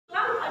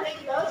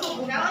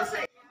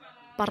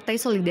Partai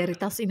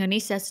Solidaritas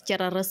Indonesia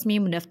secara resmi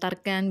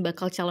mendaftarkan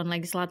bakal calon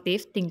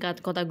legislatif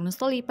tingkat Kota Gunung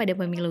Soli pada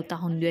pemilu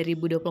tahun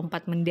 2024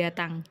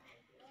 mendatang.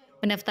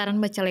 Pendaftaran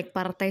bacalek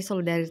Partai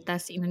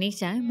Solidaritas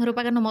Indonesia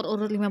merupakan nomor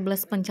urut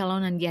 15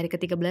 pencalonan di hari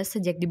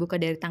ke-13 sejak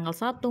dibuka dari tanggal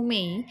 1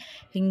 Mei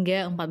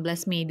hingga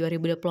 14 Mei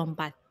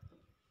 2024.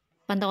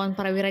 Pantauan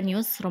Prawira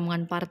News,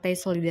 rombongan Partai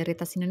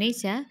Solidaritas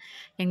Indonesia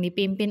yang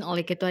dipimpin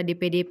oleh Ketua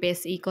DPD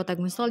PSI Kota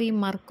Gunung Soli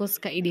Markus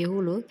KID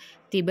Hulu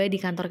tiba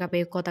di kantor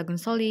KPU Kota Gunung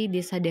Soli,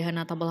 Desa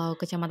Dahana Tabelahu,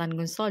 Kecamatan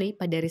Gunung Soli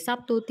pada hari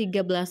Sabtu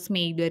 13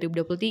 Mei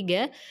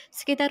 2023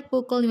 sekitar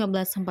pukul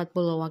 15.40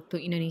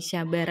 waktu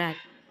Indonesia Barat.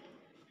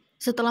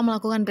 Setelah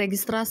melakukan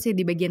registrasi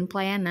di bagian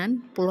pelayanan,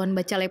 puluhan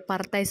bacalek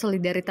Partai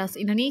Solidaritas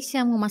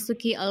Indonesia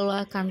memasuki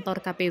aula kantor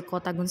KPU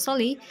Kota Gunung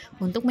Soli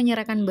untuk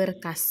menyerahkan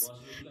berkas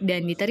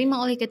dan diterima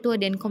oleh Ketua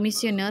dan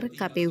Komisioner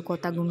KPU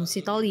Kota Gunung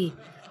Sitoli,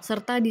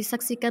 serta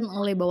disaksikan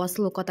oleh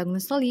Bawaslu Kota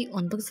Gunung Soli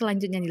untuk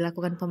selanjutnya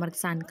dilakukan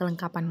pemeriksaan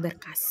kelengkapan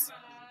berkas.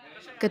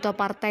 Ketua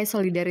Partai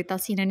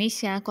Solidaritas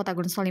Indonesia Kota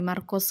Gunung Soli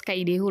Markus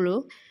KID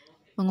Hulu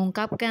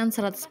mengungkapkan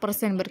 100%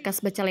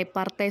 berkas bacalek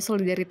Partai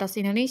Solidaritas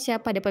Indonesia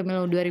pada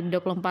pemilu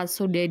 2024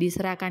 sudah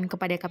diserahkan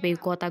kepada KPU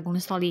Kota Gunung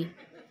Soli.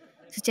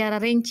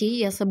 Secara rinci,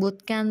 ia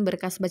sebutkan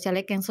berkas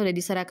bacalek yang sudah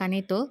diserahkan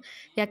itu,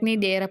 yakni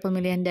daerah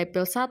pemilihan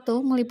Dapil 1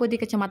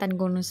 meliputi Kecamatan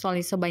Gunung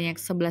Soli sebanyak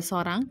 11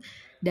 orang,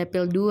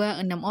 Dapil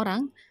 2 6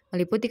 orang,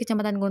 meliputi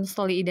Kecamatan Gunung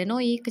Soli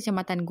Idanoi,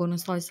 Kecamatan Gunung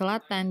Soli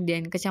Selatan,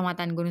 dan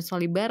Kecamatan Gunung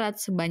Soli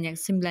Barat sebanyak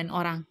 9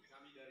 orang.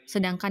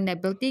 Sedangkan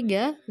Dapil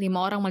 3, 5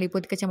 orang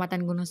meliputi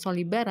Kecamatan Gunung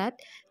Soli Barat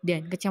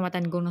dan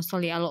Kecamatan Gunung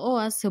Soli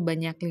Aloa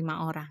sebanyak 5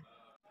 orang.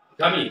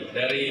 Kami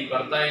dari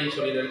Partai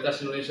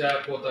Solidaritas Indonesia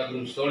Kota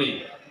Gunung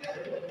Soli,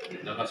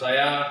 nama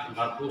saya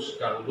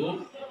Markus Kahulu,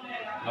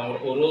 nomor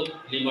urut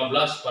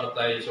 15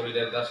 Partai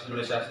Solidaritas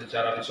Indonesia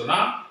secara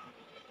nasional.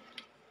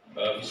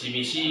 Visi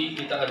misi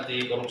kita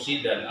anti korupsi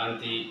dan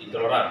anti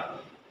intoleran,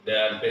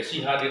 dan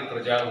PSI hadir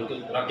kerja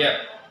untuk rakyat.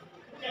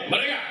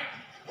 Merdeka!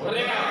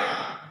 Merdeka!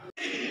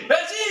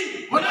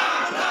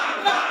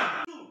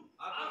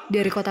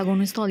 Dari Kota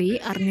Gunung Soli,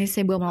 Arni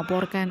Sebo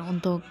melaporkan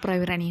untuk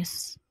Prawira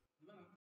News.